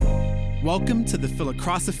Welcome to the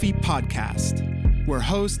Philocrosophy Podcast, where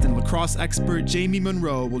host and lacrosse expert Jamie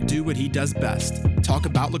Monroe will do what he does best, talk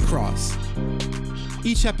about lacrosse.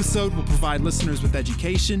 Each episode will provide listeners with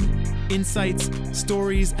education, insights,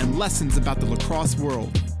 stories, and lessons about the lacrosse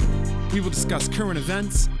world. We will discuss current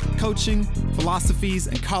events, coaching, philosophies,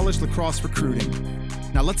 and college lacrosse recruiting.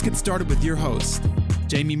 Now let's get started with your host,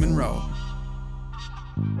 Jamie Monroe.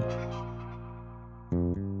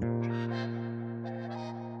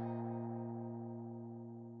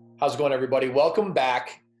 How's it going, everybody? Welcome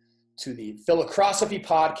back to the Philocrosophy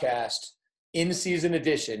Podcast in-season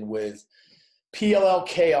edition with PLL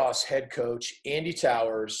Chaos head coach Andy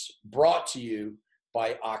Towers, brought to you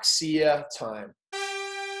by Oxia Time.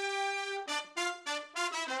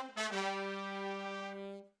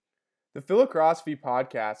 The Philocrosophy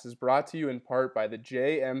Podcast is brought to you in part by the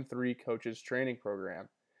JM3 Coaches Training Program.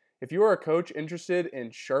 If you are a coach interested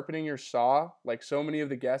in sharpening your saw, like so many of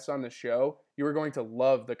the guests on the show, you are going to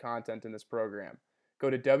love the content in this program.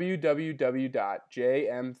 Go to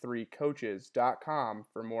www.jm3coaches.com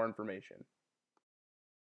for more information.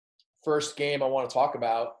 First game I want to talk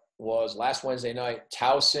about was last Wednesday night,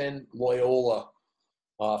 Towson Loyola.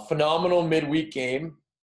 Phenomenal midweek game.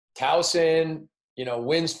 Towson,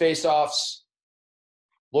 wins faceoffs.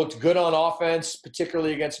 Looked good on offense,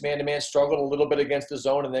 particularly against man-to-man, struggled a little bit against the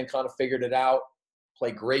zone and then kind of figured it out.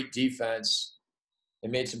 Played great defense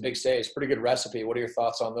and made some big saves. Pretty good recipe. What are your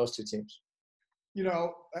thoughts on those two teams?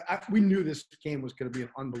 We knew this game was going to be an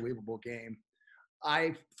unbelievable game.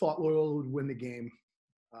 I thought Loyola would win the game.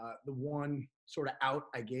 The one sort of out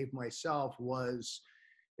I gave myself was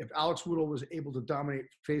if Alex Woodle was able to dominate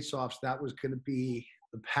faceoffs, that was going to be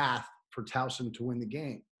the path for Towson to win the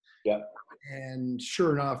game. Yeah. And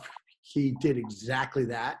sure enough, he did exactly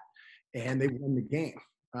that, and they won the game.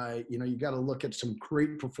 You got to look at some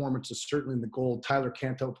great performances, certainly in the goal. Tyler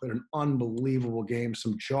Canto played an unbelievable game,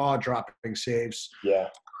 some jaw-dropping saves. Yeah.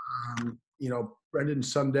 Brendan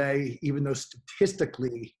Sunday, even though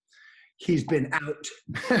statistically he's been out,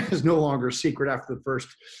 is no longer a secret after the first,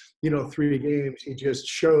 3 games. He just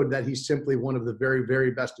showed that he's simply one of the very, very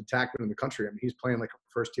best attackmen in the country. I mean, he's playing like a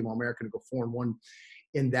first-team All-American to go 4-1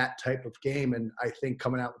 in that type of game. And I think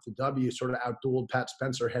coming out with the W sort of outdueled Pat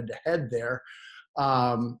Spencer head-to-head there.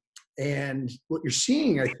 And what you're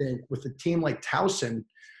seeing, I think, with a team like Towson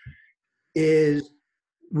is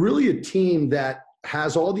really a team that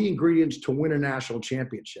has all the ingredients to win a national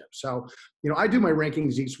championship. So, I do my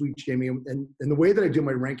rankings each week, Jamie, and the way that I do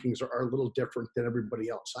my rankings are a little different than everybody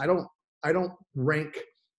else. I don't rank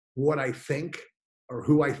what I think or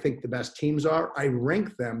who I think the best teams are. I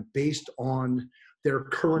rank them based on their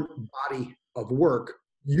current body of work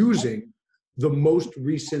using the most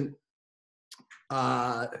recent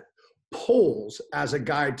polls as a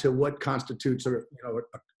guide to what constitutes a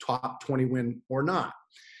top 20 win or not.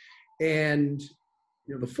 And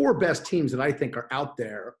the 4 best teams that I think are out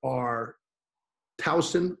there are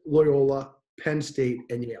Towson, Loyola, Penn State,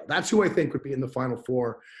 and Yale. That's who I think would be in the Final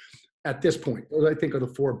Four at this point. Those I think are the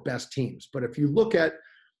 4 best teams. But if you look at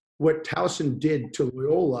what Towson did to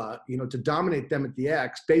Loyola, to dominate them at the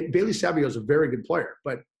X, Bailey Savio is a very good player,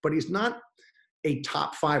 but he's not a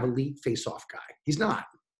top 5 elite face-off guy. He's not.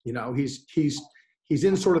 He's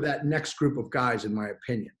in sort of that next group of guys, in my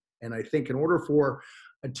opinion. And I think in order for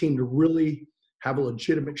a team to really have a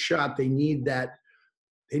legitimate shot, they need that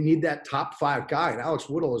top 5 guy. And Alex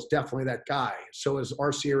Woodle is definitely that guy. So is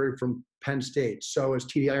R.C. Erie from Penn State. So is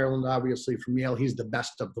T.D. Ireland, obviously, from Yale. He's the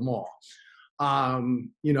best of them all.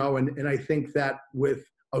 And I think that with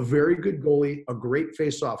a very good goalie, a great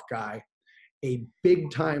face-off guy, a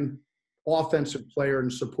big-time offensive player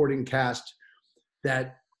and supporting cast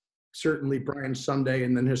that certainly Brian Sunday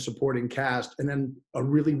and then his supporting cast, and then a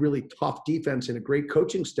really, really tough defense and a great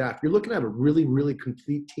coaching staff, you're looking at a really, really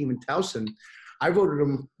complete team in Towson. I voted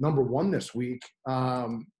them number 1 this week,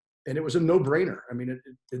 and it was a no-brainer. I mean,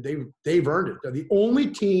 they've earned it. They're the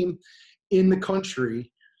only team in the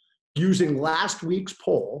country using last week's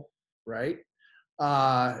poll, right?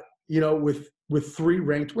 With 3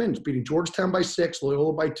 ranked wins, beating Georgetown by 6,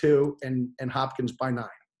 Loyola by 2, and Hopkins by 9.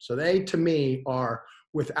 So they, to me, are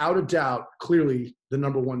without a doubt clearly the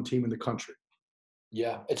number 1 team in the country.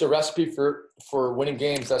 Yeah, it's a recipe for winning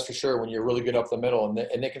games, that's for sure, when you're really good up the middle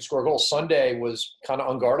and they can score goals. Sunday was kind of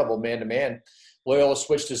unguardable man-to-man. Loyola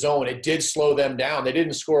switched to zone. It did slow them down. They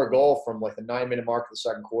didn't score a goal from like the 9-minute mark of the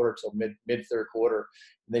second quarter till mid-third quarter.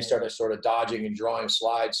 And they started sort of dodging and drawing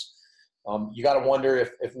slides. You got to wonder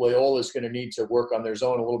if Loyola is going to need to work on their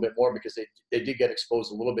zone a little bit more because they did get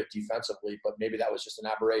exposed a little bit defensively, but maybe that was just an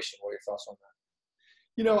aberration. What are your thoughts on that?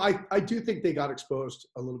 I do think they got exposed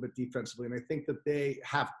a little bit defensively, and I think that they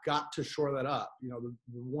have got to shore that up. The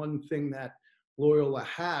one thing that Loyola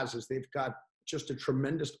has is they've got just a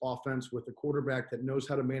tremendous offense with a quarterback that knows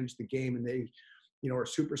how to manage the game, and they, are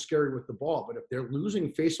super scary with the ball. But if they're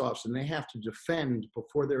losing faceoffs and they have to defend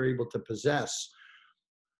before they're able to possess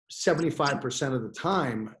 75% of the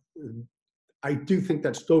time, I do think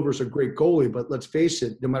that Stover's a great goalie, but let's face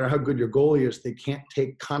it, no matter how good your goalie is, they can't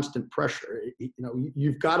take constant pressure.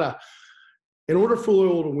 You've got to, in order for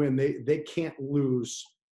Loyola to win, they can't lose,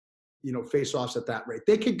 face-offs at that rate.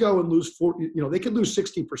 They could go and lose they could lose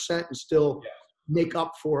 60% and still make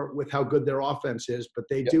up for it with how good their offense is, but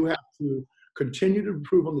they do have to continue to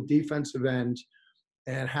improve on the defensive end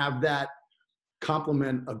and have that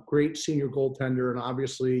complement a great senior goaltender and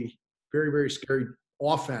obviously very, very scary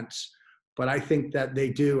offense. But I think that they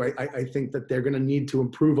do. I think that they're going to need to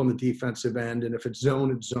improve on the defensive end. And if it's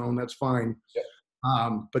zone, that's fine. Yeah.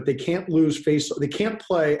 But they can't they can't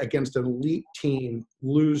play against an elite team,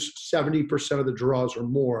 lose 70% of the draws or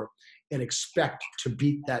more, and expect to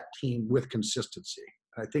beat that team with consistency.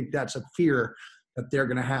 I think that's a fear that they're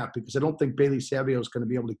going to have, because I don't think Bailey Savio is going to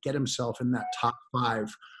be able to get himself in that top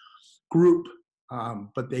 5 group.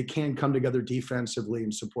 But they can come together defensively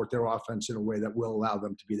and support their offense in a way that will allow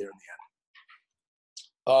them to be there in the end.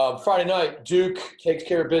 Friday night, Duke takes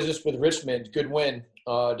care of business with Richmond. Good win.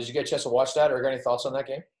 Did you get a chance to watch that, or got any thoughts on that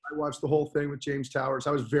game? I watched the whole thing with James Towers.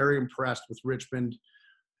 I was very impressed with Richmond.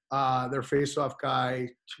 Their face-off guy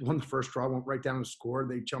won the first draw, went right down and scored.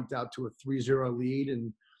 They jumped out to a 3-0 lead,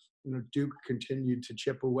 and Duke continued to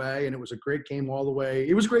chip away, and it was a great game all the way.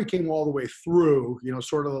 It was a great game all the way through,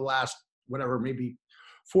 sort of the last, maybe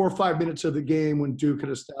 4 or 5 minutes of the game when Duke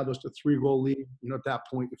had established a 3-goal lead. At that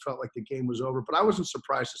point, it felt like the game was over. But I wasn't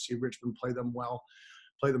surprised to see Richmond play them well,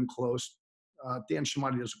 play them close. Dan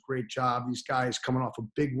Shamati does a great job. These guys coming off a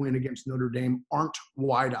big win against Notre Dame aren't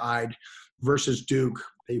wide-eyed versus Duke.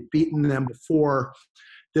 They've beaten them before.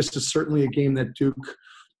 This is certainly a game that Duke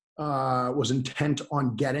was intent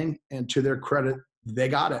on getting, and to their credit, they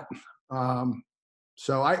got it.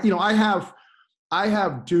 So I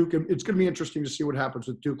have Duke. It's going to be interesting to see what happens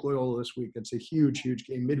with Duke Loyola this week. It's a huge, huge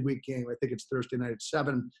game, midweek game. I think it's Thursday night at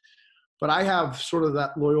 7. But I have sort of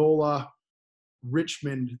that Loyola,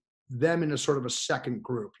 Richmond, them in a sort of a second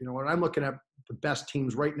group. When I'm looking at the best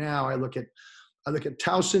teams right now, I look at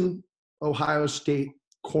Towson, Ohio State,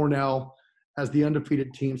 Cornell as the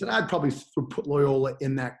undefeated teams, and I'd probably put Loyola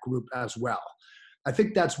in that group as well. I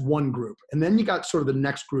think that's one group. And then you got sort of the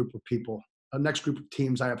next group of people. Next group of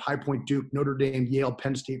teams, I have High Point, Duke, Notre Dame, Yale,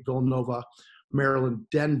 Penn State, Villanova, Maryland,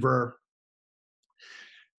 Denver.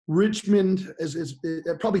 Richmond is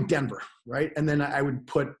probably Denver, right? And then I would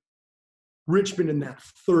put Richmond in that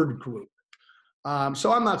third group.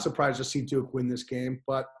 So I'm not surprised to see Duke win this game,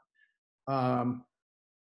 but I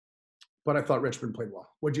thought Richmond played well.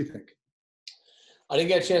 What do you think? I didn't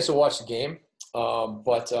get a chance to watch the game,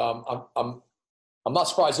 but I'm not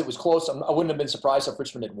surprised it was close. I wouldn't have been surprised if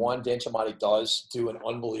Richmond had won. Dan Shamati does do an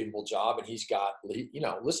unbelievable job, and he's got,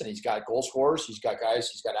 he's got goal scorers, he's got guys,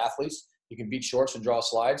 he's got athletes. He can beat shorts and draw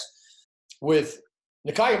slides. With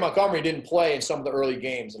Nakia Montgomery didn't play in some of the early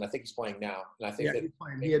games, and I think he's playing now. And I think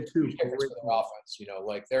he had 2 for their offense.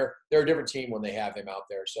 They're a different team when they have him out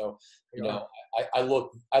there. So I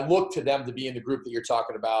look to them to be in the group that you're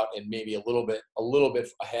talking about, and maybe a little bit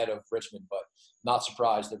ahead of Richmond, but not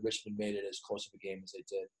surprised that Richmond made it as close of a game as they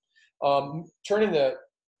did. Turning the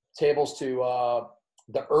tables to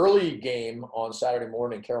the early game on Saturday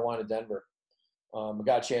morning, Carolina-Denver. I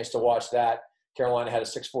got a chance to watch that. Carolina had a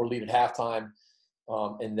 6-4 lead at halftime.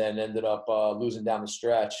 And then ended up losing down the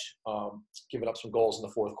stretch, giving up some goals in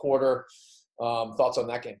the fourth quarter. Thoughts on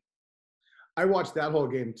that game? I watched that whole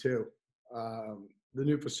game too. The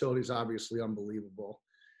new facility is obviously unbelievable.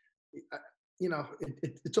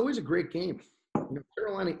 It's always a great game.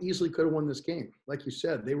 Carolina easily could have won this game. Like you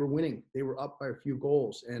said, they were winning. They were up by a few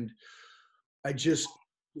goals. And I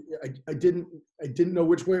didn't know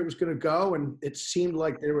which way it was going to go. And it seemed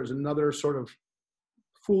like there was another sort of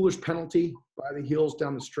foolish penalty by the Heels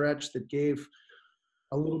down the stretch that gave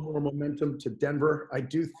a little more momentum to Denver. I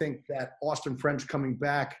do think that Austin French coming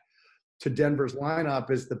back to Denver's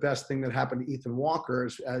lineup is the best thing that happened to Ethan Walker,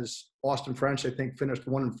 as Austin French, I think, finished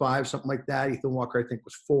 1-5, something like that. Ethan Walker, I think,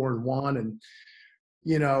 was 4-1. And,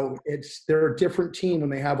 they're a different team when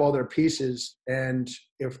they have all their pieces. And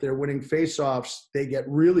if they're winning faceoffs, they get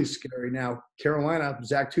really scary. Now, Carolina,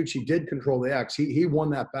 Zach Tucci did control the X. He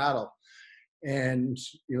won that battle. And,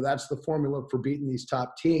 that's the formula for beating these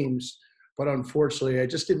top teams. But unfortunately, I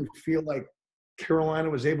just didn't feel like Carolina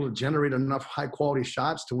was able to generate enough high-quality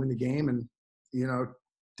shots to win the game. And,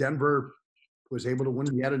 Denver was able to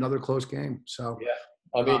win yet another close game. So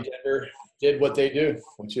yeah, I mean, Denver did what they do,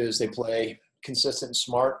 which is they play consistent and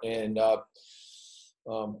smart, and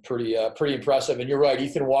pretty impressive. And you're right,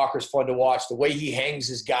 Ethan Walker's fun to watch. The way he hangs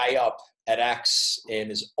his guy up at X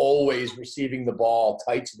and is always receiving the ball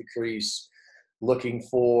tight to the crease, looking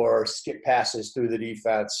for skip passes through the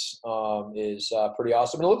defense is pretty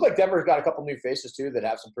awesome. And it looked like Denver's got a couple new faces too that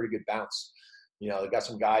have some pretty good bounce. You know, they got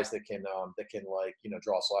some guys that can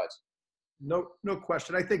draw slides. No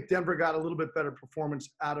question. I think Denver got a little bit better performance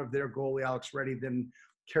out of their goalie, Alex Reddy, than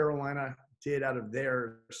Carolina did out of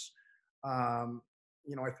theirs.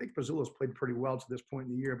 You know, I think Pazzulla's played pretty well to this point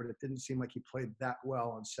in the year, but it didn't seem like he played that well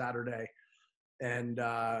on Saturday. And,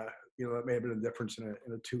 you know, that may have been a difference in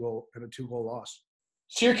a two-goal loss.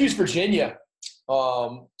 Syracuse, Virginia,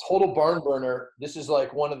 total barn burner. This is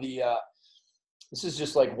like one of the this is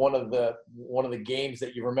just like one of the games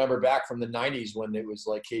that you remember back from the 90s when it was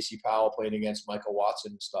like Casey Powell playing against Michael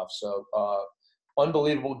Watson and stuff. So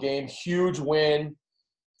unbelievable game, huge win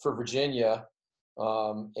for Virginia.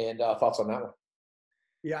 And thoughts on that one?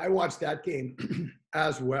 Yeah, I watched that game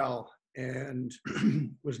as well and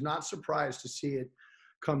was not surprised to see it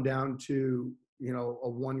come down to, you know, a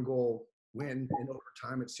 1-goal win in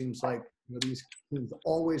overtime. It seems like, you know, these teams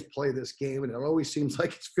always play this game, and it always seems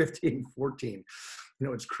like it's 15-14. You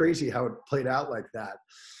know, it's crazy how it played out like that.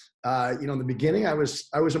 You know, in the beginning, I was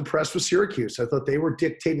impressed with Syracuse. I thought they were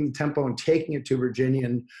dictating the tempo and taking it to Virginia.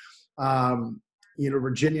 And, you know,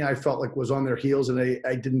 Virginia, I felt like was on their heels, and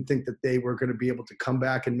I didn't think that they were going to be able to come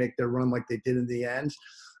back and make their run like they did in the end.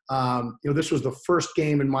 You know, this was the first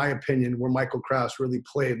game, in my opinion, where Michael Krause really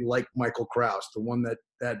played like Michael Krause, the one that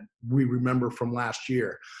we remember from last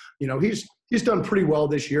year. You know, he's done pretty well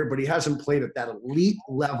this year, but he hasn't played at that elite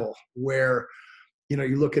level where, you know,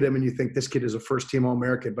 you look at him and you think this kid is a first-team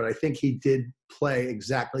All-American. But I think he did play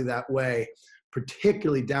exactly that way,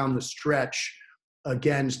 particularly down the stretch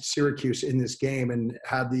against Syracuse in this game, and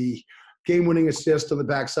had the game-winning assist on the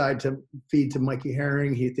backside to feed to Mikey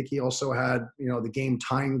Herring. I think he also had, you know, the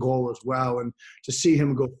game-tying goal as well. And to see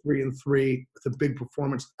him go 3-3 with a big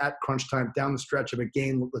performance at crunch time down the stretch of a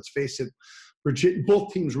game, let's face it, Virginia,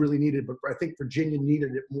 both teams really needed, but I think Virginia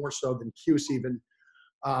needed it more so than Cuse even.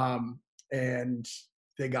 And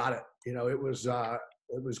they got it. You know, it was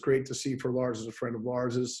great to see for Lars as a friend of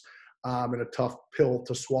Lars's, and a tough pill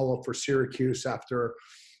to swallow for Syracuse after,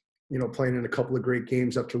 you know, playing in a couple of great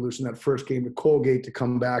games after losing that first game to Colgate, to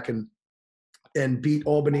come back and beat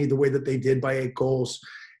Albany the way that they did by 8 goals,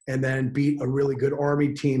 and then beat a really good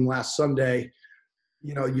Army team last Sunday.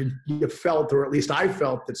 You know, you felt, or at least I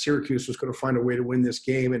felt, that Syracuse was going to find a way to win this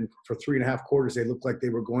game. And for 3.5 quarters, they looked like they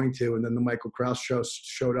were going to. And then the Michael Krause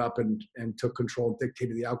showed up and took control and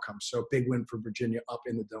dictated the outcome. So big win for Virginia up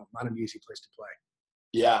in the Dome. Not an easy place to play.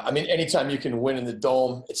 Yeah, I mean, anytime you can win in the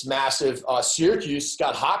Dome, it's massive. Syracuse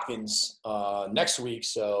got Hopkins next week,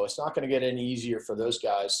 so it's not going to get any easier for those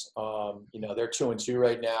guys. You know, they're 2-2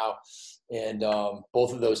 right now, and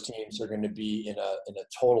both of those teams are going to be in a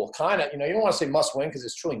total kind of, you know, you don't want to say must win because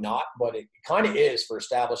it's truly not, but it kind of is for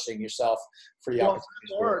establishing yourself for the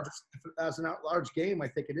opportunity. As an at-large game, I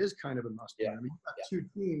think it is kind of a must win. Yeah. I mean, you've got two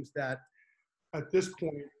teams that at this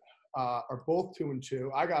point are both 2-2.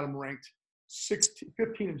 I got them ranked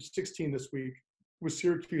 15-16 this week, with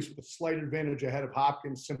Syracuse with a slight advantage ahead of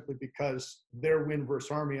Hopkins, simply because their win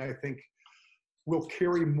versus Army, I think, will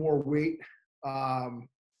carry more weight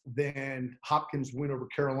than Hopkins' win over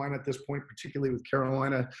Carolina at this point, particularly with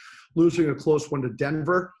Carolina losing a close one to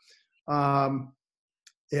Denver. You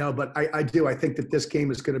know, but I think that this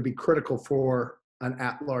game is going to be critical for an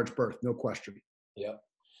at-large berth, no question. Yeah.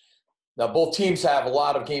 Now, both teams have a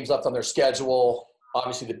lot of games left on their schedule.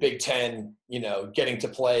 Obviously, the Big Ten, you know, getting to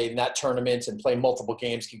play in that tournament and play multiple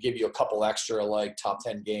games can give you a couple extra, like, top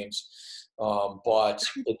 10 games. But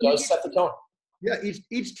it does set the tone. Yeah,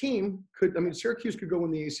 each team could – I mean, Syracuse could go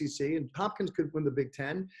win the ACC, and Hopkins could win the Big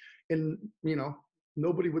Ten, and, you know,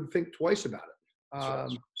 nobody would think twice about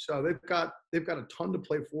it. So they've got a ton to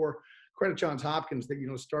play for. Credit Johns Hopkins that, you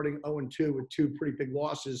know, starting 0-2 with 2 pretty big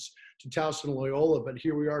losses to Towson and Loyola. But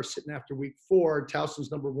here we are sitting after week 4.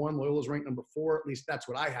 Towson's number 1. Loyola's ranked number 4. At least that's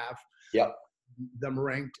what I have. Yep. Them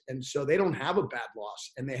ranked. And so they don't have a bad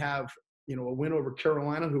loss. And they have, you know, a win over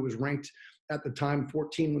Carolina, who was ranked at the time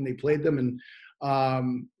 14 when they played them. And,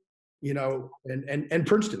 you know, and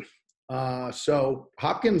Princeton. So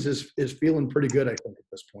Hopkins is feeling pretty good, I think, at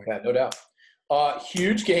this point. Yeah, no doubt.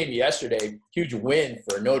 Huge game yesterday, huge win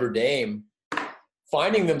for Notre Dame,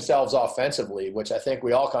 finding themselves offensively, which I think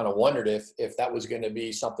we all kind of wondered if that was going to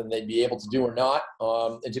be something they'd be able to do or not.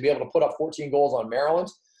 And to be able to put up 14 goals on Maryland,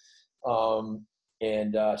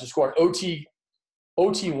 And to score an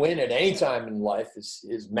OT win at any time in life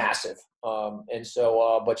is massive.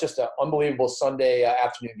 But just an unbelievable Sunday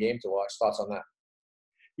afternoon game to watch. Thoughts on that?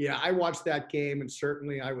 Yeah, I watched that game, and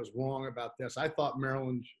certainly I was wrong about this. I thought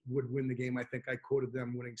Maryland would win the game. I think I quoted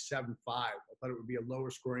them winning 7-5. I thought it would be a lower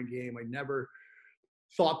scoring game. I never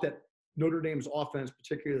thought that Notre Dame's offense,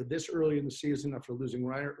 particularly this early in the season after losing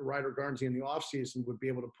Ryder Garnsey in the offseason, would be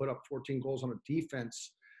able to put up 14 goals on a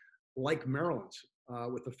defense like Maryland's,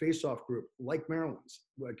 with the faceoff group like Maryland's,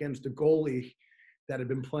 against a goalie that had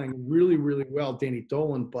been playing really, really well, Danny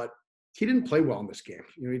Dolan, but he didn't play well in this game.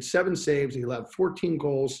 You know, he had 7 saves. He allowed 14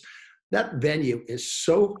 goals. That venue is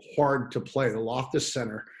so hard to play, the Loftus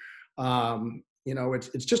Center. You know,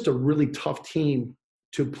 it's just a really tough team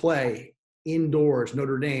to play indoors,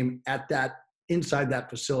 Notre Dame, inside that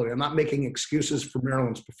facility. I'm not making excuses for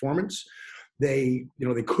Maryland's performance. They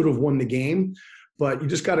could have won the game, but you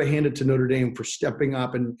just got to hand it to Notre Dame for stepping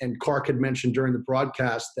up. And Clark had mentioned during the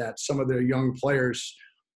broadcast that some of their young players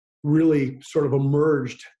really sort of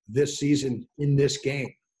emerged this season in this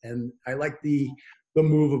game. And I like the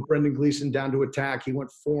move of Brendan Gleeson down to attack. He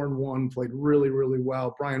went 4-1, played really, really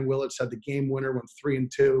well. Brian Willits had the game winner, went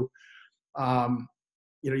 3-2.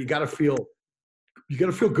 You got to feel good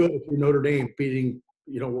if you're Notre Dame beating,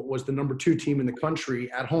 what was the number 2 team in the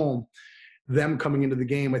country at home. Them coming into the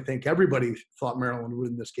game, I think everybody thought Maryland would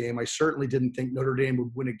win this game. I certainly didn't think Notre Dame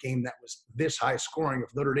would win a game that was this high scoring.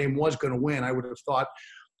 If Notre Dame was going to win, I would have thought,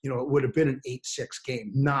 it would have been an 8-6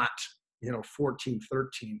 game, not,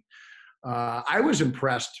 14-13. I was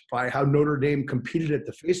impressed by how Notre Dame competed at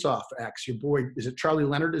the faceoff X. Your boy, is it Charlie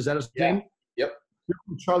Leonard? Is that his name? Yep.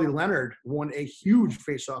 Charlie Leonard won a huge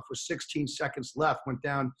faceoff with 16 seconds left, went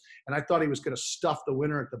down, and I thought he was going to stuff the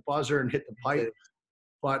winner at the buzzer and hit the pipe.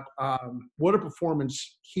 But what a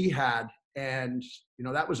performance he had. And,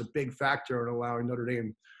 that was a big factor in allowing Notre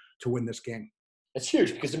Dame to win this game. It's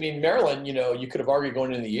huge because, Maryland, you could have argued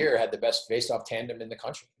going into the year had the best face-off tandem in the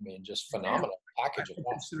country. Just phenomenal package.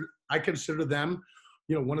 I consider them,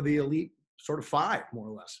 one of the elite sort of 5, more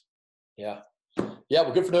or less. Yeah. Yeah,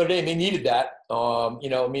 well, good for Notre Dame. They needed that.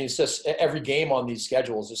 It's just every game on these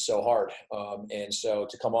schedules is so hard. And so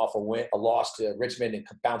to come off a loss to Richmond and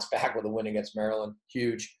bounce back with a win against Maryland,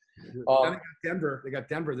 huge. They got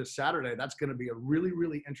Denver this Saturday. That's going to be a really,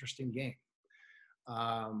 really interesting game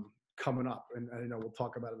coming up. And I know we'll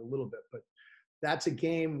talk about it a little bit, but that's a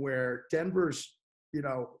game where Denver's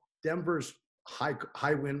high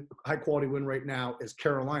quality win right now is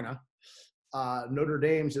Carolina. Notre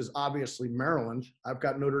Dame's is obviously Maryland. I've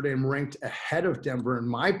got Notre Dame ranked ahead of Denver in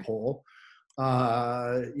my poll. They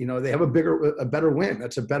have a better win.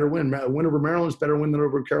 That's a better win. A win over Maryland's better win than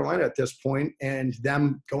over Carolina at this point. And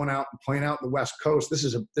them going out and playing out in the West Coast, this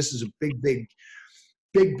is a big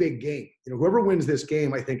game. Whoever wins this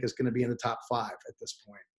game, I think, is going to be in the top 5 at this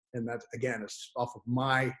point. And that, again, is off of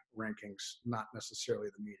my rankings, not necessarily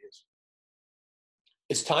the media's.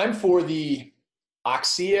 It's time for the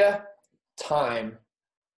Oxia Time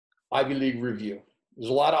Ivy League review. There's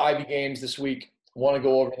a lot of Ivy games this week. I want to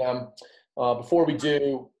go over them. Before we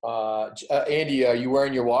do, Andy, are you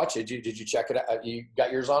wearing your watch? Did you check it out? You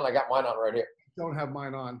got yours on? I got mine on right here. Don't have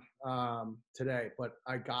mine on today, but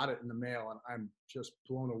I got it in the mail, and I'm just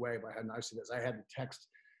blown away by how nice it is. I had to text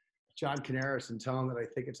John Canaris and tell him that I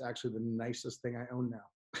think it's actually the nicest thing I own now.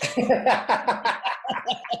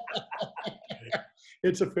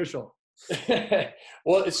 It's official.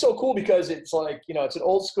 Well, it's so cool because it's like, it's an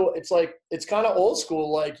old school. It's kind of old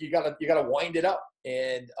school. Like you gotta wind it up,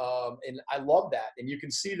 and I love that. And you can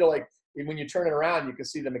see when you turn it around, you can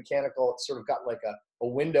see the mechanical. It's sort of got like a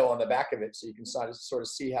window on the back of it, so you can sort of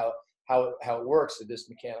see how it works with this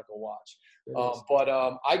mechanical watch.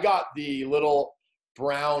 I got the little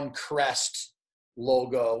brown crest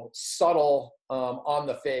logo, subtle on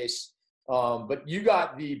the face, but you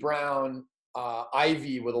got the brown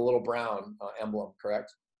ivy with a little brown emblem,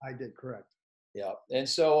 correct? I did, correct. Yeah. And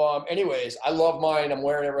so anyways, I love mine. I'm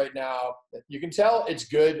wearing it right now. You can tell it's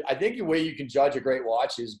good. I think the way you can judge a great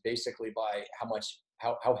watch is basically by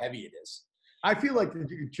how heavy it is. I feel like you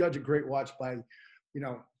can judge a great watch by,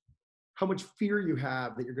 how much fear you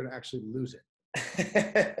have that you're going to actually lose it.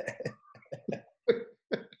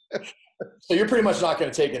 So you're pretty much not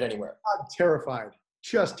going to take it anywhere. I'm terrified,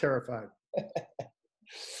 just terrified.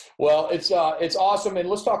 Well, it's awesome, and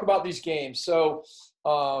let's talk about these games. So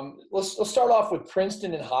let's start off with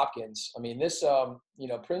Princeton and Hopkins. This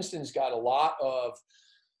Princeton's got a lot of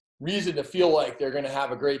reason to feel like they're going to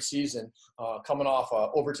have a great season, coming off an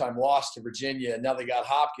overtime loss to Virginia. Now they got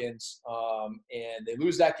Hopkins, and they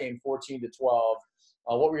lose that game 14-12.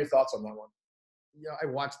 What were your thoughts on that one? I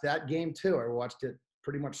watched that game too. I watched it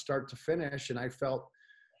pretty much start to finish, and I felt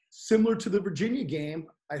similar to the Virginia game.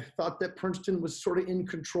 I thought that Princeton was sort of in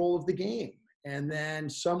control of the game. And then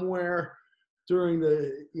somewhere during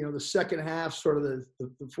the second half, sort of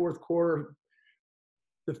the fourth quarter,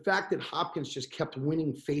 the fact that Hopkins just kept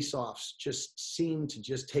winning faceoffs just seemed to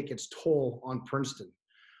just take its toll on Princeton.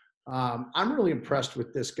 I'm really impressed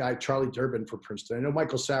with this guy, Charlie Durbin, for Princeton. I know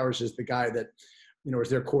Michael Sowers is the guy that, is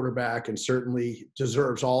their quarterback and certainly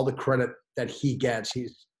deserves all the credit that he gets.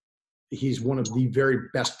 He's one of the very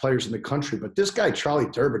best players in the country. But this guy,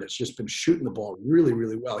 Charlie Durbin, has just been shooting the ball really,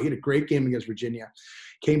 really well. He had a great game against Virginia,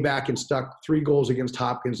 came back and stuck 3 goals against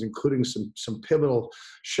Hopkins, including some pivotal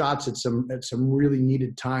shots at some really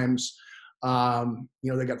needed times.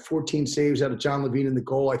 They got 14 saves out of John Levine in the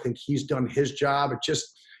goal. I think he's done his job. It just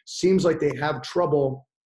seems like they have trouble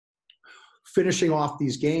finishing off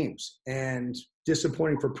these games. And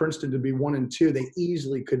disappointing for Princeton to be 1-2. They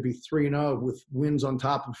easily could be 3-0 with wins on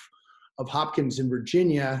top of Hopkins in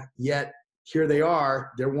Virginia, yet here they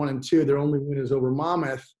are. They're 1-2. Their only win is over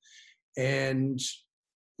Monmouth, and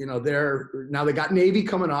now they got Navy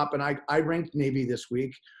coming up, and I ranked Navy this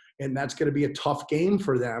week, and that's going to be a tough game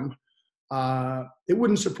for them. It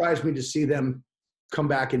wouldn't surprise me to see them come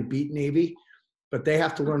back and beat Navy, but they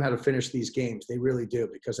have to learn how to finish these games. They really do,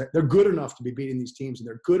 because they're good enough to be beating these teams, and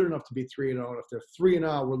they're good enough to be 3-0. And if they're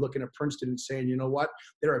 3-0, we're looking at Princeton and saying, you know what,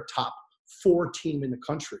 they're a top 4 team in the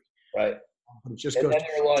country. Right. It just and goes then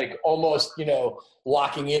you're like almost,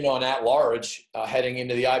 locking in on at-large heading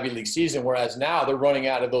into the Ivy League season, whereas now they're running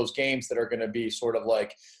out of those games that are going to be sort of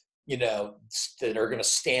like, that are going to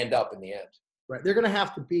stand up in the end. Right. They're going to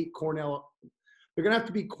have to beat Cornell. They're going to have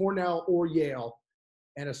to beat Cornell or Yale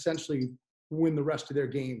and essentially win the rest of their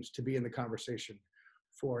games to be in the conversation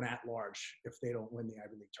for an at-large if they don't win the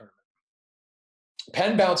Ivy League tournament.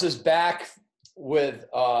 Penn bounces back with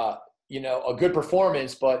a good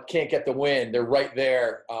performance, but can't get the win. They're right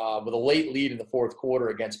there with a late lead in the fourth quarter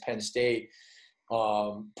against Penn State.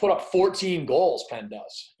 Put up 14 goals, Penn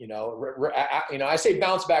does. I say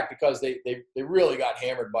bounce back because they really got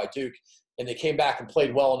hammered by Duke, and they came back and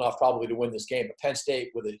played well enough probably to win this game. But Penn State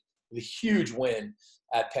with a huge win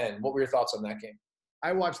at Penn. What were your thoughts on that game?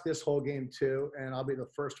 I watched this whole game too, and I'll be the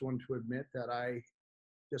first one to admit that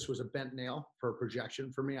this was a bent nail for a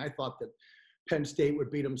projection for me. I thought that Penn State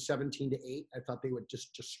would beat them 17-8. I thought they would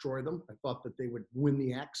just destroy them. I thought that they would win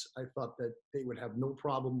the X. I thought that they would have no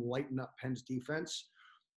problem lighting up Penn's defense.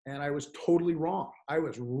 And I was totally wrong. I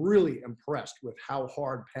was really impressed with how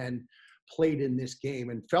hard Penn played in this game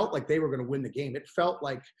and felt like they were going to win the game. It felt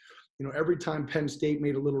like, every time Penn State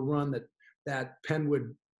made a little run that Penn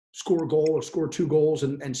would score a goal or score 2 goals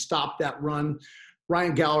and stop that run.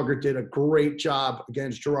 Ryan Gallagher did a great job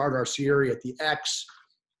against Gerard Arcieri at the X.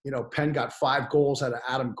 Penn got 5 goals out of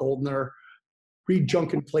Adam Goldner. Reed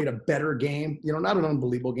Junkin played a better game. Not an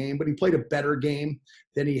unbelievable game, but he played a better game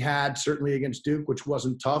than he had certainly against Duke, which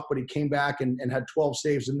wasn't tough. But he came back and had 12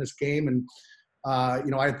 saves in this game. And,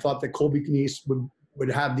 I thought that Colby Knies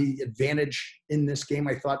would have the advantage in this game.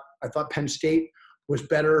 I thought Penn State was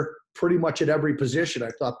better pretty much at every position.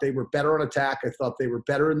 I thought they were better on attack. I thought they were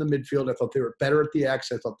better in the midfield. I thought they were better at the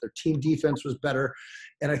X. I thought their team defense was better.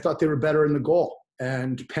 And I thought they were better in the goal.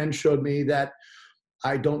 And Penn showed me that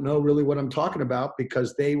I don't know really what I'm talking about,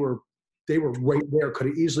 because they were right there, could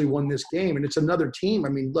have easily won this game. And it's another team. I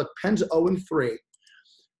mean, look, Penn's 0-3.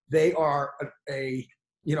 They are an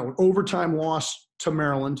overtime loss to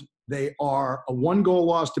Maryland. They are a 1-goal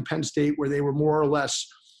loss to Penn State, where they were more or less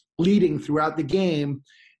leading throughout the game.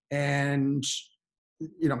 And,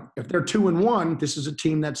 if they're 2-1, this is a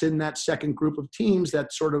team that's in that second group of teams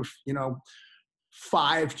that sort of,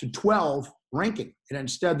 5 to 12 ranking. And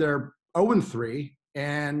instead they're 0-3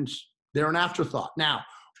 and they're an afterthought. Now,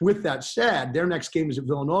 with that said, their next game is at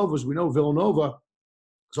Villanova. As we know, Villanova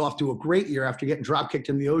is off to a great year after getting drop-kicked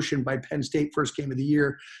in the ocean by Penn State first game of the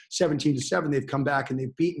year, 17-7. They've come back and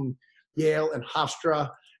they've beaten Yale and Hofstra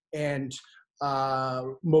and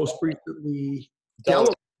most recently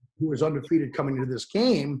Delaware, who was undefeated coming into this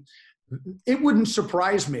game. It wouldn't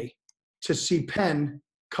surprise me to see Penn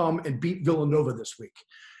come and beat Villanova this week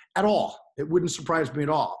at all. It wouldn't surprise me at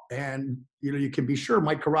all. And, you can be sure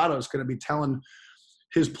Mike Corrado is going to be telling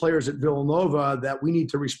his players at Villanova that we need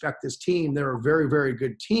to respect this team. They're a very, very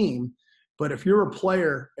good team. But if you're a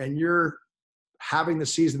player and you're having the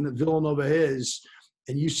season that Villanova is,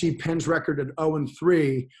 and you see Penn's record at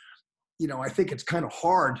 0-3, I think it's kind of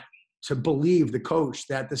hard to believe the coach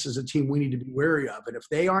that this is a team we need to be wary of. And if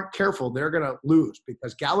they aren't careful, they're going to lose,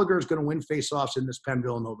 because Gallagher is going to win faceoffs in this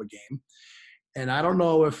Penn-Villanova game. And I don't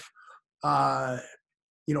know if,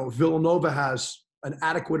 Villanova has an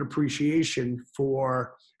adequate appreciation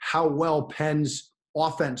for how well Penn's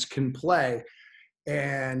offense can play,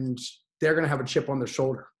 and they're going to have a chip on their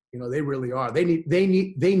shoulder. They really are. They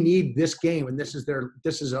need this game, and this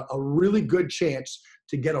is a really good chance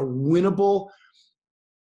to get a winnable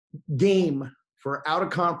game for out of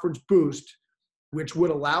conference boost, which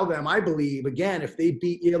would allow them, I believe, again, if they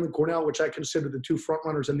beat Yale and Cornell, which I consider the two front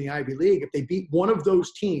runners in the Ivy League, if they beat one of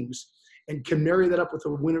those teams and can marry that up with a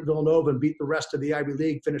win at Villanova and beat the rest of the Ivy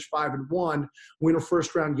League, finish 5-1, win a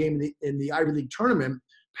first-round game in the Ivy League tournament,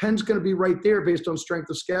 Penn's going to be right there based on strength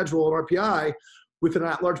of schedule and RPI with an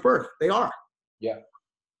at-large berth. They are. Yeah,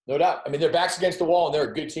 no doubt. I mean, their back's against the wall, and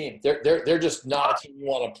they're a good team. They're just not a team you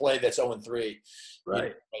want to play that's 0-3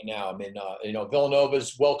 right now. I mean,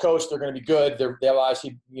 Villanova's well coached. They're going to be good. They've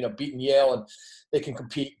obviously beaten Yale, and they can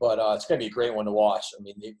compete. But it's going to be a great one to watch. I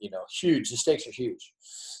mean, huge. The stakes are huge.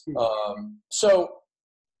 So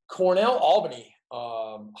Cornell Albany,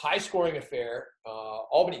 high scoring affair.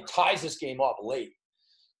 Albany ties this game up late.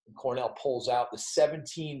 And Cornell pulls out the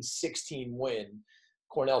 17-16 win.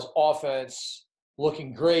 Cornell's offense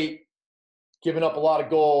looking great, giving up a lot of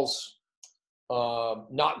goals,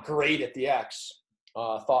 not great at the X.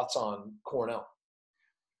 Thoughts on Cornell?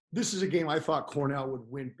 This is a game I thought Cornell would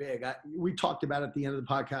win big. We talked about it at the end of the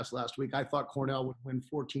podcast last week. I thought Cornell would win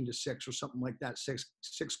 14-6 or something like that, six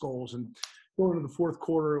goals. And going into the fourth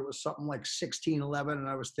quarter, it was something like 16-11. And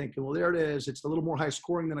I was thinking, well, there it is. It's a little more high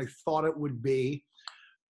scoring than I thought it would be.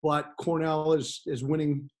 But Cornell is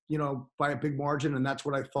winning, by a big margin, and that's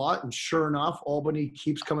what I thought. And sure enough, Albany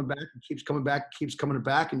keeps coming back and keeps coming back,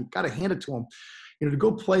 and you got to hand it to them. To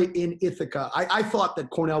go play in Ithaca, I thought that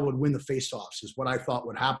Cornell would win the faceoffs is what I thought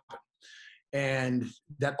would happen, and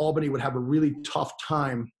that Albany would have a really tough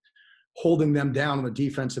time holding them down on the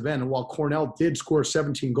defensive end. And while Cornell did score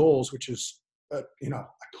 17 goals, which is a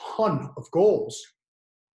ton of goals,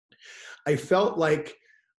 I felt like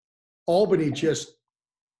Albany just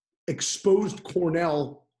exposed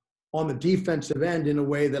Cornell on the defensive end in a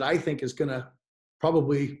way that I think is going to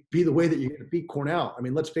probably be the way that you're going to beat Cornell. I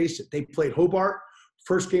mean, let's face it. They played Hobart.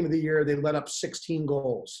 First game of the year, they let up 16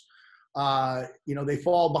 goals. They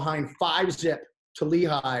fall behind 5-0 to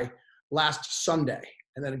Lehigh last Sunday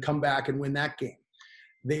and then come back and win that game.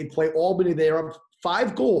 They play Albany. They are up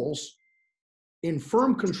 5 goals in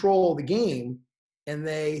firm control of the game, and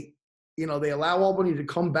they allow Albany to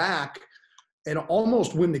come back and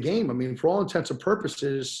almost win the game. I mean, for all intents and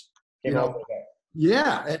purposes,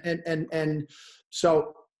 yeah. And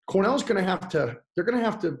so Cornell's going to have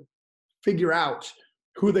to figure out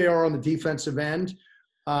who they are on the defensive end.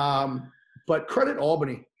 But credit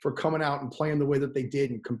Albany for coming out and playing the way that they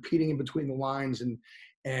did and competing in between the lines and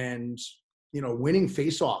winning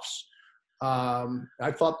faceoffs.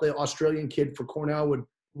 I thought the Australian kid for Cornell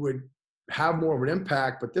would have more of an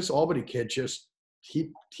impact, but this Albany kid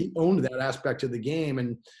he owned that aspect of the game.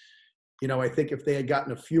 And, I think if they had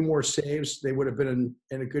gotten a few more saves, they would have been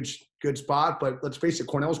in a good spot. But let's face it,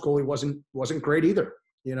 Cornell's goalie wasn't great either.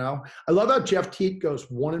 I love how Jeff Teat goes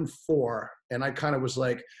 1-4. And I kind of was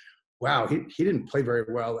like, wow, he didn't play very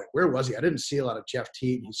well. Like, where was he? I didn't see a lot of Jeff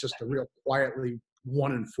Teat. He's just a real quietly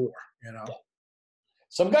 1-4,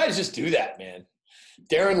 Some guys just do that, man.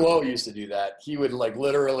 Darren Lowe used to do that. He would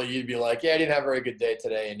literally, you'd be like, yeah, I didn't have a very good day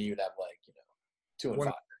today. And he would have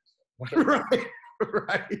 2-5.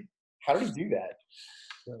 Right. How did he do that?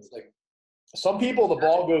 It's like some people, the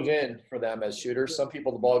ball goes in for them as shooters. Some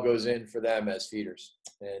people, the ball goes in for them as feeders.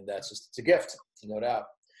 And it's a gift, no doubt.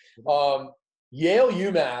 Yale,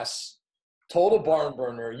 UMass, total barn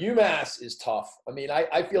burner. UMass is tough. I mean,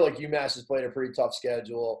 I feel like UMass has played a pretty tough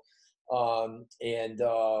schedule. I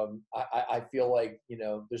feel like,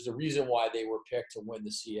 there's a reason why they were picked to win the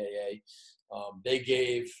CAA. They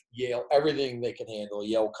gave Yale everything they can handle.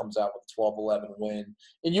 Yale comes out with a 12-11 win.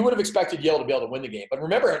 And you would have expected Yale to be able to win the game. But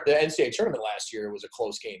remember, the NCAA tournament last year was a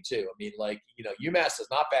close game too. I mean, UMass does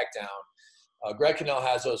not back down. Greg Cannell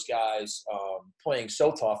has those guys playing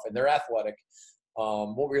so tough, and they're athletic.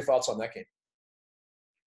 What were your thoughts on that game?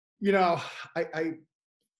 I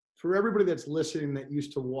for everybody that's listening that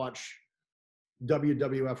used to watch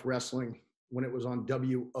WWF wrestling when it was on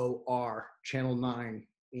WOR, Channel 9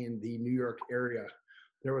 in the New York area,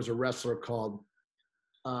 there was a wrestler called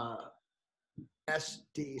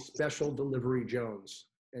SD Special Delivery Jones.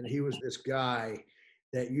 And he was this guy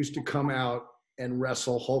that used to come out and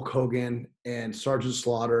wrestle Hulk Hogan and Sergeant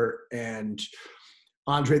Slaughter and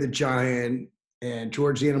Andre the Giant and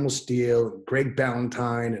George the Animal Steel and Greg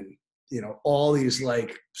Ballantyne and, all these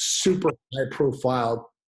super high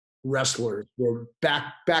profile wrestlers were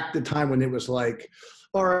back the time when it was like,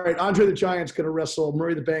 all right, Andre the Giant's going to wrestle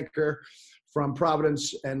Murray the Banker from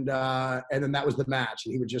Providence, and then that was the match.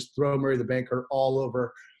 And he would just throw Murray the Banker all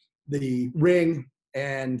over the ring.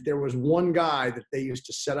 And there was one guy that they used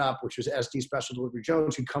to set up, which was SD Special Delivery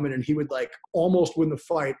Jones, who'd come in and he would like almost win the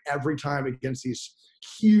fight every time against these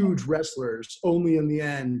huge wrestlers, only in the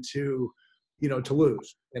end to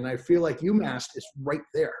lose. And I feel like UMass is right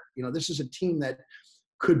there. This is a team that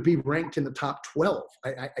could be ranked in the top 12.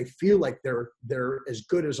 I feel like they're as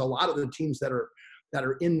good as a lot of the teams that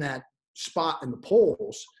are in that spot in the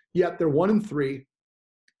polls, yet they're 1-3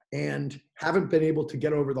 and haven't been able to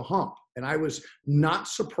get over the hump. And I was not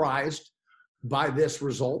surprised by this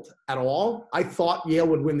result at all. I thought Yale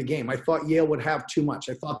would win the game. I thought Yale would have too much.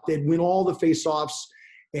 I thought they'd win all the face-offs,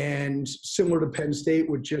 and similar to Penn State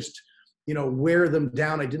would just, wear them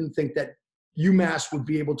down. I didn't think that UMass would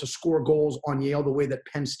be able to score goals on Yale the way that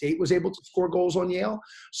Penn State was able to score goals on Yale.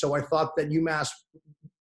 So I thought that UMass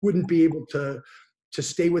wouldn't be able to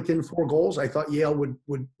stay within 4 goals. I thought Yale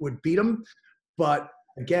would beat them. But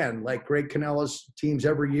again, like Greg Canella's teams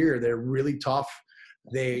every year, they're really tough.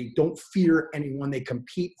 They don't fear anyone. They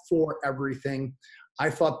compete for everything. I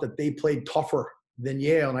thought that they played tougher than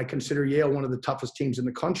Yale, and I consider Yale one of the toughest teams in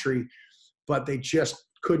the country, but they just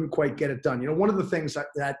couldn't quite get it done. One of the things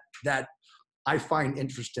that I find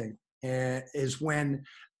interesting is when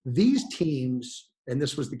these teams, and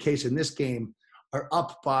this was the case in this game, are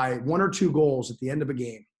up by 1 or 2 goals at the end of a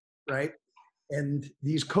game, right? And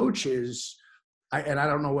these coaches, I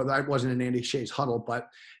don't know whether I wasn't in Andy Shea's huddle, but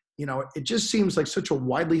it just seems like such a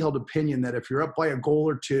widely held opinion that if you're up by a goal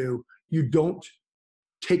or 2, you don't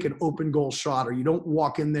take an open goal shot, or you don't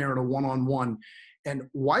walk in there in a one-on-one. And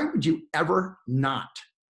why would you ever not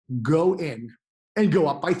go in and go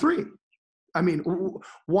up by 3? I mean,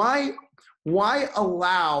 why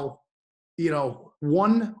allow,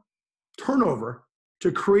 one turnover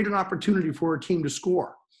to create an opportunity for a team to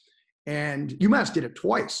score? And UMass did it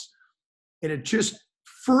twice. And it just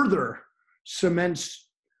further cements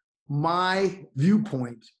my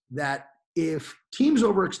viewpoint that if teams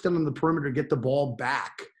overextend on the perimeter to get the ball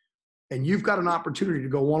back, and you've got an opportunity to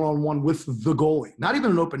go one-on-one with the goalie, not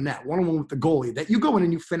even an open net, one-on-one with the goalie, that you go in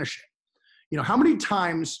and you finish it. How many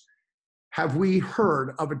times have we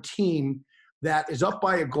heard of a team that is up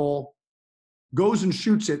by a goal, goes and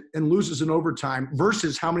shoots it and loses in overtime,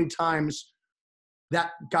 versus how many times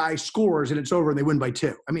that guy scores and it's over and they win by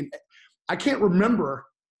 2? I mean, I can't remember,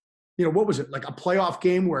 what was it, like a playoff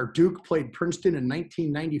game where Duke played Princeton in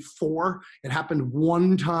 1994? It happened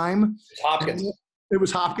one time. Hopkins. It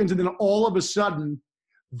was Hopkins, and then all of a sudden,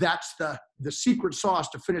 that's the secret sauce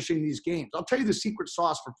to finishing these games. I'll tell you the secret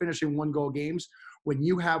sauce for finishing 1-goal games when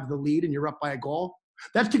you have the lead and you're up by a goal.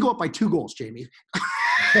 That's to go up by 2 goals, Jamie.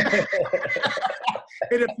 And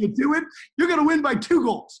if you do it, you're going to win by 2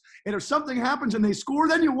 goals. And if something happens and they score,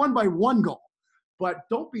 then you won by 1 goal. But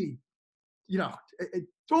don't be,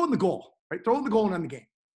 throw in the goal, right? Throw in the goal and end the game.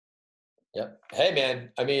 Yep. Hey, man.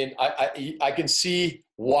 I mean, I can see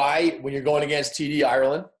why when you're going against TD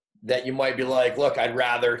Ireland that you might be like, look, I'd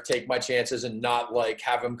rather take my chances and not like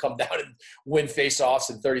have him come down and win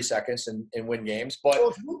face-offs in 30 seconds and win games. But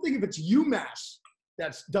it's one thing if it's UMass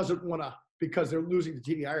that doesn't want to, because they're losing to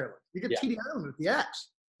TD Ireland. You get TD Ireland at the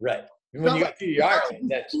X. Right. When you got TD Ireland,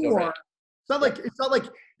 that's no. It's not like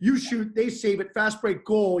you shoot, they save it, fast break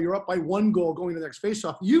goal, you're up by 1 goal going to the next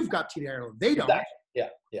face-off. You've got TD Ireland. They don't. Exactly.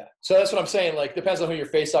 Yeah. So that's what I'm saying. Like, depends on who your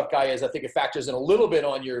face-off guy is. I think it factors in a little bit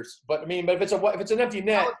on yours. But if it's an empty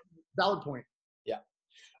net. Valid point. Yeah.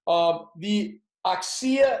 The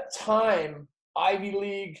Axia Time Ivy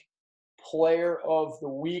League Player of the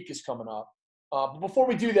Week is coming up. But before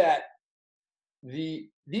we do that,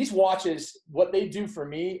 these watches, what they do for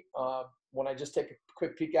me, when I just take a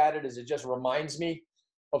quick peek at it, is it just reminds me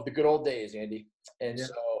of the good old days, Andy. And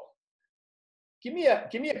so give me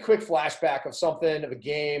a quick flashback of something, of a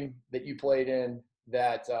game that you played in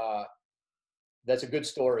that's a good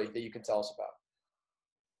story that you can tell us about.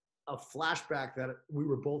 A flashback that we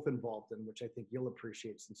were both involved in, which I think you'll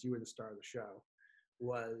appreciate since you were the star of the show,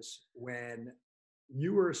 was when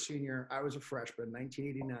you were a senior, I was a freshman,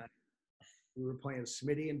 1989. We were playing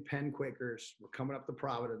Smitty and Penn Quakers. We're coming up to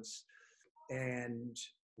Providence, and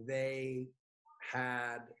they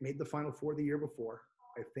had made the Final Four the year before.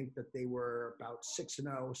 I think that they were about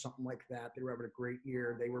 6-0, something like that. They were having a great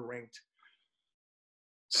year. They were ranked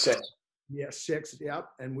 6. Yeah, 6. Yep.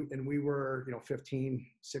 And we were, 15,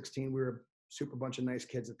 16. We were a super bunch of nice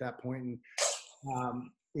kids at that point. And,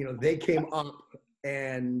 they came up,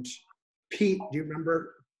 and Pete, do you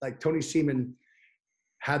remember? Like Tony Seaman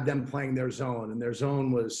had them playing their zone, and their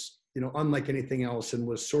zone was, unlike anything else, and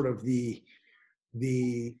was sort of the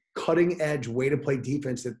cutting edge way to play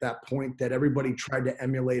defense at that point that everybody tried to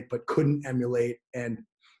emulate but couldn't emulate. And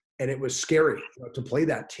it was scary to play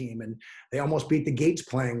that team. And they almost beat the Gates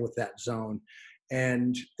playing with that zone.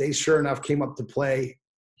 And they sure enough came up to play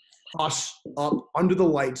us up under the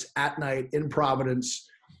lights at night in Providence.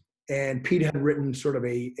 And Pete had written sort of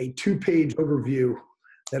a 2-page overview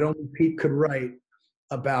that only Pete could write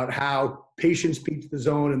about how patience beats the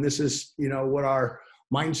zone. And this is, what our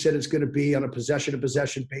mindset is going to be on a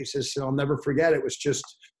possession-to-possession basis. And I'll never forget, it was just,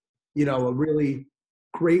 a really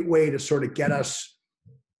great way to sort of get us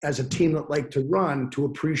as a team that liked to run to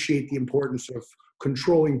appreciate the importance of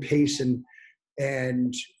controlling pace and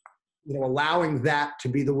allowing that to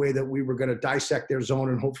be the way that we were going to dissect their zone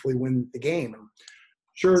and hopefully win the game. And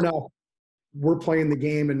sure enough, we're playing the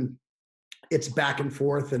game and it's back and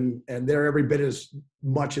forth and they're every bit as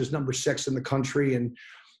much as number 6 in the country. And,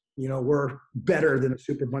 we're better than a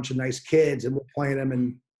super bunch of nice kids and we're playing them.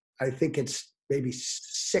 And I think it's maybe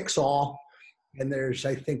 6-all. And there's,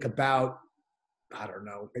 I think about,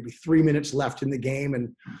 maybe 3 minutes left in the game.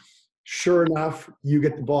 And sure enough, you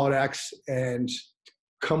get the ball at X and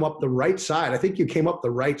come up the right side. I think you came up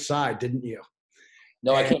the right side, didn't you?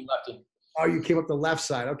 No, I came lefty. Oh, you came up the left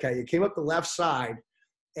side. Okay, you came up the left side.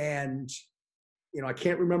 And, I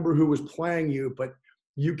can't remember who was playing you, but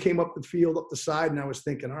you came up the field, up the side, and I was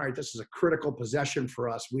thinking, all right, this is a critical possession for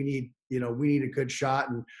us. We need a good shot.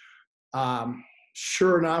 And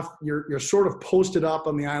sure enough, you're sort of posted up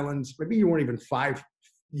on the islands. Maybe you weren't even 5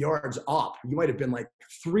 yards up. You might have been like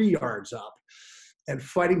 3 yards up and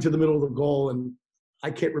fighting to the middle of the goal. And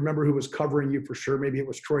I can't remember who was covering you for sure. Maybe it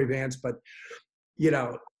was Troy Vance, but you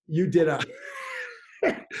did a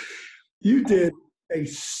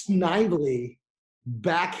snidely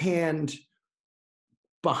backhand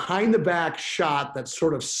behind the back shot that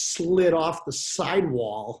sort of slid off the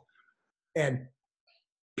sidewall and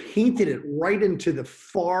painted it right into the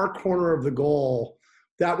far corner of the goal.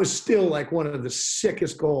 That was still like one of the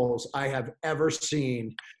sickest goals I have ever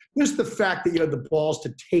seen. Just the fact that you had the balls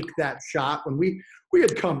to take that shot when we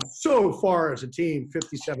had come so far as a team,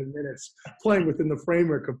 57 minutes playing within the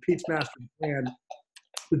framework of Pete's master plan.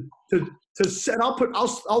 To set, I'll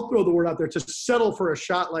throw the word out there, to settle for a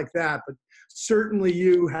shot like that. But certainly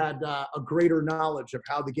you had a greater knowledge of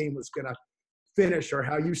how the game was going to finish or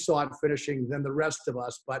how you saw it finishing than the rest of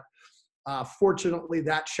us. But fortunately,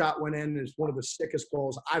 that shot went in as one of the sickest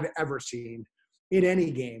goals I've ever seen in any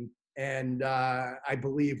game. And I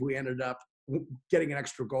believe we ended up getting an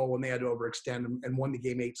extra goal when they had to overextend and won the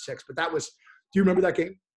game 8-6. But do you remember that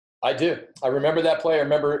game? I do. I remember that play. I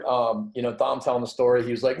remember, Dom telling the story.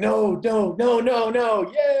 He was like, no, yay.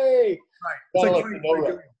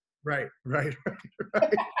 Right. Right.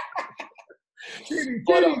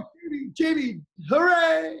 Jamie,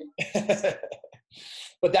 hooray.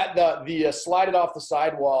 But the slide it off the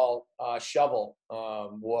sidewall shovel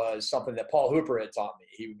was something that Paul Hooper had taught me.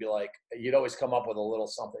 He would be like, you'd always come up with a little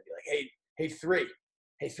something. Be like, hey, three,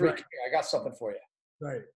 right. I got something for you.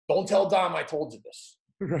 Right. Don't tell Dom I told you this.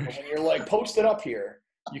 Right. When you're like posted up here,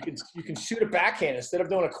 you can shoot a backhand. Instead of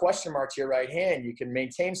doing a question mark to your right hand, you can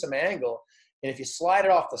maintain some angle. And if you slide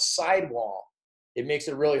it off the sidewall, it makes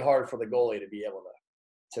it really hard for the goalie to be able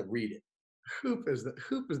to read it. Hoop is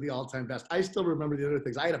the all-time best. I still remember the other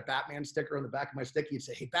things. I had a Batman sticker on the back of my stick. He'd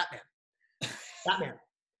say, hey, Batman. And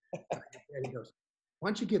he goes, why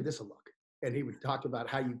don't you give this a look? And he would talk about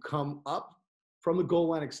how you come up from the goal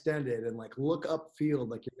line extended and like look upfield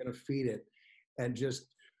like you're going to feed it and just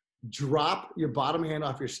drop your bottom hand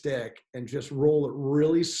off your stick and just roll it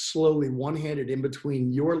really slowly, one-handed in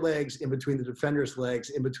between your legs, in between the defender's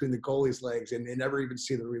legs, in between the goalie's legs, and they never even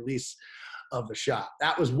see the release of the shot.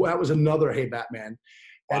 That was another Hey Batman.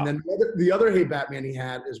 Wow. And then the other Hey Batman he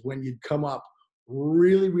had is when you'd come up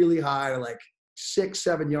really, really high, like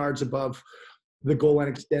 6-7 yards above the goal line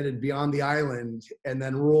extended beyond the island, and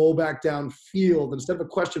then roll back downfield. Instead of a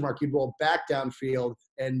question mark, you'd roll back downfield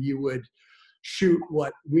and you would shoot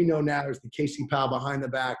what we know now as the Casey Powell behind the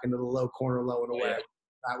back into the low corner, low and away.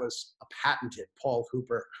 That was a patented Paul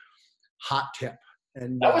Hooper hot tip.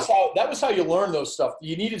 And that was how you learn those stuff.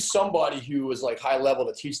 You needed somebody who was like high level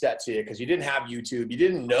to teach that to you because you didn't have YouTube. You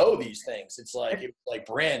didn't know these things. It's like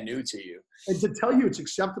brand new to you. And to tell you it's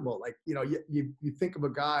acceptable, like, you think of a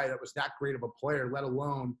guy that was that great of a player, let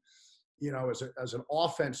alone, as an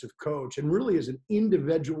offensive coach and really as an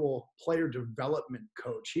individual player development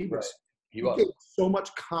coach. He gave so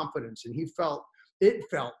much confidence, and it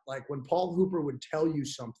felt like when Paul Hooper would tell you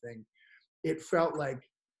something, it felt like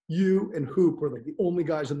you and Hoop were like the only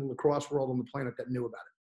guys in the lacrosse world on the planet that knew about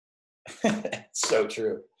it. So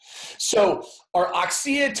true. So our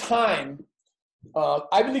Oxia time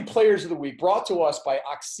Ivy League Players of the Week brought to us by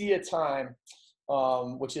Axia Time,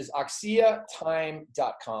 which is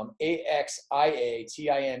axiatime.com,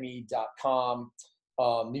 AXIATIME.com.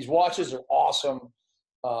 These watches are awesome.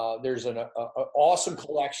 There's an awesome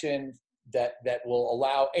collection that will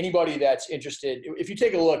allow anybody that's interested. If you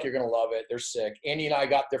take a look, you're going to love it. They're sick. Andy and I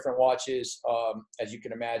got different watches, as you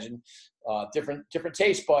can imagine, different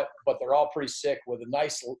tastes, but they're all pretty sick with a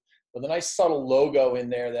nice subtle logo in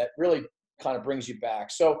there that really kind of brings you back.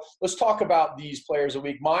 So let's talk about these players of the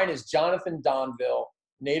week. Mine is Jonathan Donville,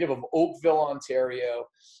 native of Oakville, Ontario,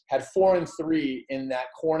 had 4-3 in that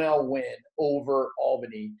Cornell win over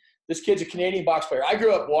Albany. This kid's a Canadian box player. I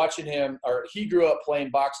grew up watching him, or he grew up playing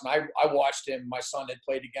box, and I watched him. My son had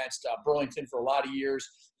played against Burlington for a lot of years.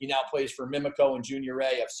 He now plays for Mimico and Junior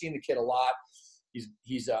A. I've seen the kid a lot.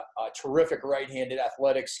 He's a terrific right-handed,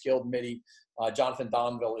 athletic, skilled midi. Jonathan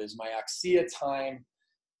Donville is my Axia Time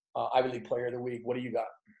Ivy League Player of the Week. What do you got?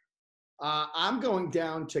 I'm going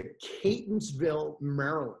down to Catonsville,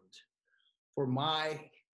 Maryland for my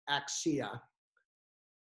Axia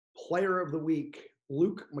Player of the Week.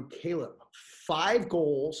 Luke McCaleb, 5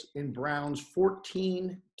 goals in Brown's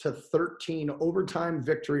 14-13 overtime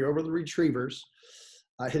victory over the Retrievers.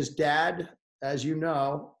 His dad, as you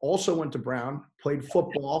know, also went to Brown, played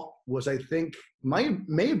football, was, I think,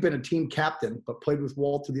 may have been a team captain, but played with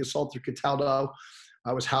Walter the Assaulter Cataldo.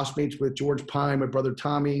 I was housemates with George Pine, my brother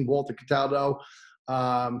Tommy, Walter Cataldo.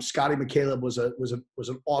 Scotty McCaleb was an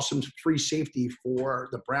awesome free safety for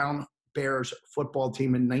the Brown Bears football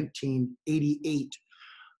team in 1988.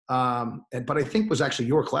 But I think was actually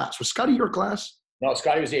your class. Was Scotty your class? No,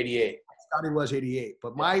 Scotty was 88. Scotty was 88.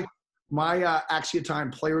 But my Axia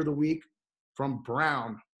Time Player of the Week from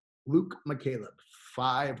Brown, Luke McCaleb,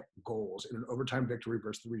 5 goals in an overtime victory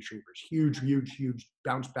versus the Retrievers. Huge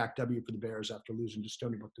bounce back W for the Bears after losing to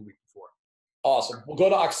Stony Brook the week before. Awesome. We'll go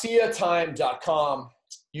to axiatime.com.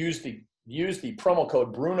 Use the promo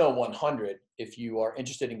code Bruno100 if you are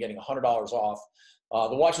interested in getting $100 off.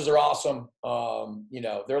 The watches are awesome.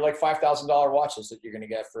 They're like $5,000 watches that you're going to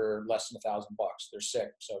get for less than $1,000. They're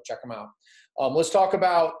sick. So check them out. Let's talk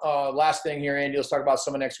about last thing here, Andy. Let's talk about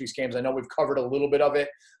some of next week's games. I know we've covered a little bit of it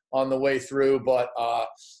on the way through, but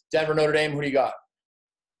Denver, Notre Dame, who do you got?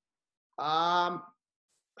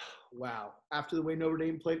 Wow. After the way Notre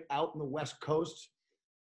Dame played out in the West Coast,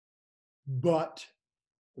 but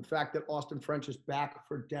the fact that Austin French is back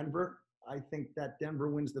for Denver, I think that Denver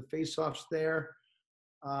wins the faceoffs there.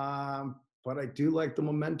 But I do like the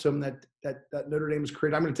momentum that Notre Dame has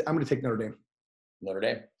created. I'm going to take Notre Dame. Notre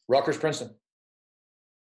Dame. Rutgers, Princeton.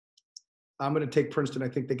 I'm going to take Princeton. I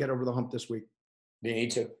think they get over the hump this week. You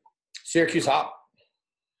need to. Syracuse Hop.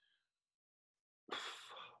 Wow.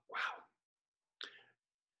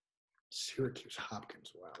 Syracuse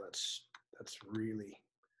Hopkins. Wow, that's really,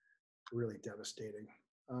 really devastating.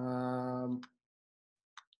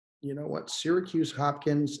 You know what? Syracuse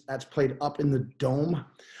Hopkins, that's played up in the Dome.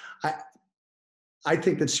 I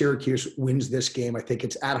think that Syracuse wins this game. I think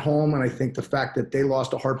it's at home, and I think the fact that they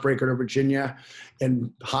lost a heartbreaker to Virginia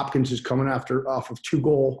and Hopkins is coming off of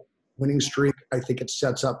 2-goal winning streak, I think it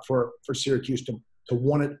sets up for Syracuse to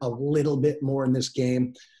want it a little bit more in this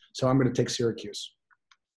game. So I'm going to take Syracuse.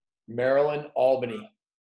 Maryland, Albany.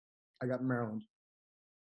 I got Maryland.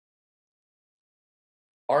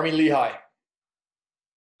 Army, Lehigh.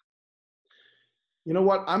 You know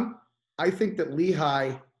what? I think that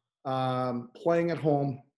Lehigh playing at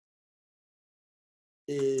home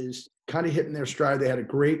is kind of hitting their stride. They had a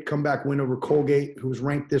great comeback win over Colgate, who was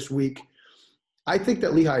ranked this week. I think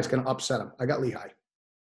that Lehigh is going to upset them. I got Lehigh.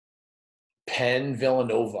 Penn,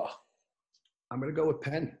 Villanova. I'm going to go with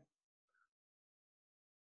Penn.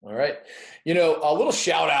 All right. A little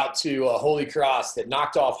shout out to Holy Cross that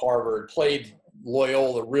knocked off Harvard, played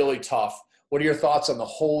Loyola really tough. What are your thoughts on the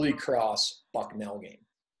Holy Cross Bucknell game?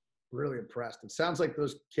 Really impressed. It sounds like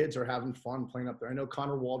those kids are having fun playing up there. I know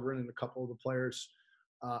Connor Waldron and a couple of the players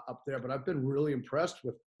up there, but I've been really impressed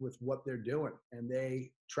with what they're doing. And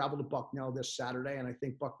they travel to Bucknell this Saturday, and I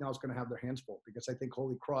think Bucknell's going to have their hands full because I think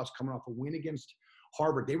Holy Cross coming off a win against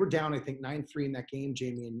Harvard. They were down, I think, 9-3 in that game,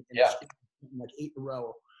 Jamie, and like 8 in a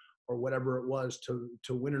row or whatever it was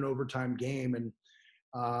to win an overtime game. And,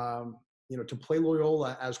 to play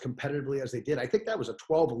Loyola as competitively as they did, I think that was a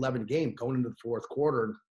 12-11 game going into the fourth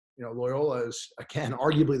quarter. Loyola is, again,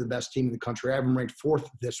 arguably the best team in the country. I have them ranked 4th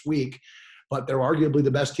this week, but they're arguably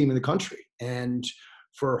the best team in the country. And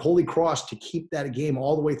for Holy Cross to keep that game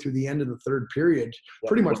all the way through the end of the third period,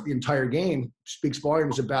 pretty much the entire game, speaks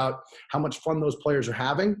volumes about how much fun those players are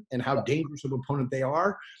having and how dangerous of an opponent they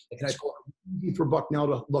are. And I thought it was easy for Bucknell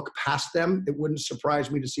to look past them. It wouldn't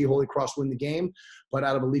surprise me to see Holy Cross win the game, but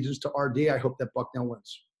out of allegiance to RD, I hope that Bucknell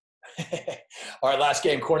wins. All right, last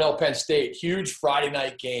game, Cornell-Penn State. Huge Friday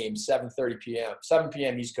night game, 7:30 p.m., 7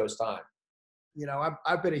 p.m. East Coast time. You know,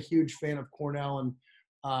 I've been a huge fan of Cornell, and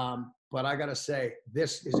but I got to say,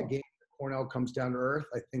 this is a game that Cornell comes down to earth.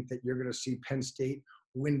 I think that you're going to see Penn State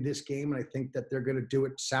win this game, and I think that they're going to do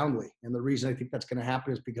it soundly. And the reason I think that's going to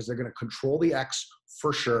happen is because they're going to control the X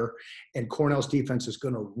for sure, and Cornell's defense is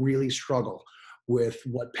going to really struggle with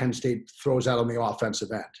what Penn State throws out on the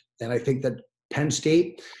offensive end. And I think that Penn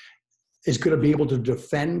State is going to be able to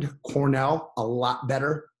defend Cornell a lot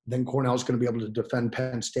better than Cornell is going to be able to defend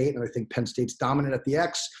Penn State. And I think Penn State's dominant at the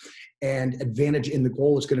X, and advantage in the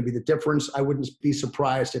goal is going to be the difference. I wouldn't be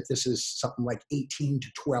surprised if this is something like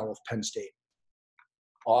 18-12 Penn State.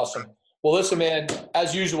 Awesome. Well, listen, man,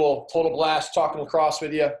 as usual, total blast talking lacrosse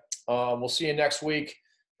with you. We'll see you next week,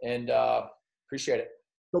 and appreciate it.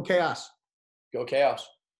 Go Chaos. Go Chaos.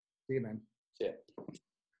 See you, man. See ya.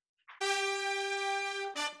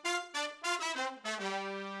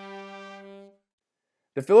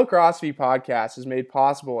 The Philocrosophy podcast is made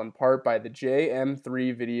possible in part by the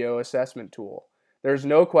JM3 video assessment tool. There's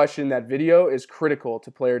no question that video is critical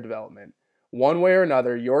to player development. One way or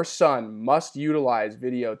another, your son must utilize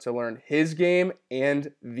video to learn his game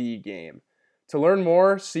and the game. To learn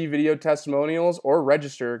more, see video testimonials, or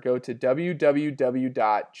register, go to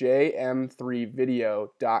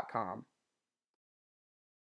www.jm3video.com.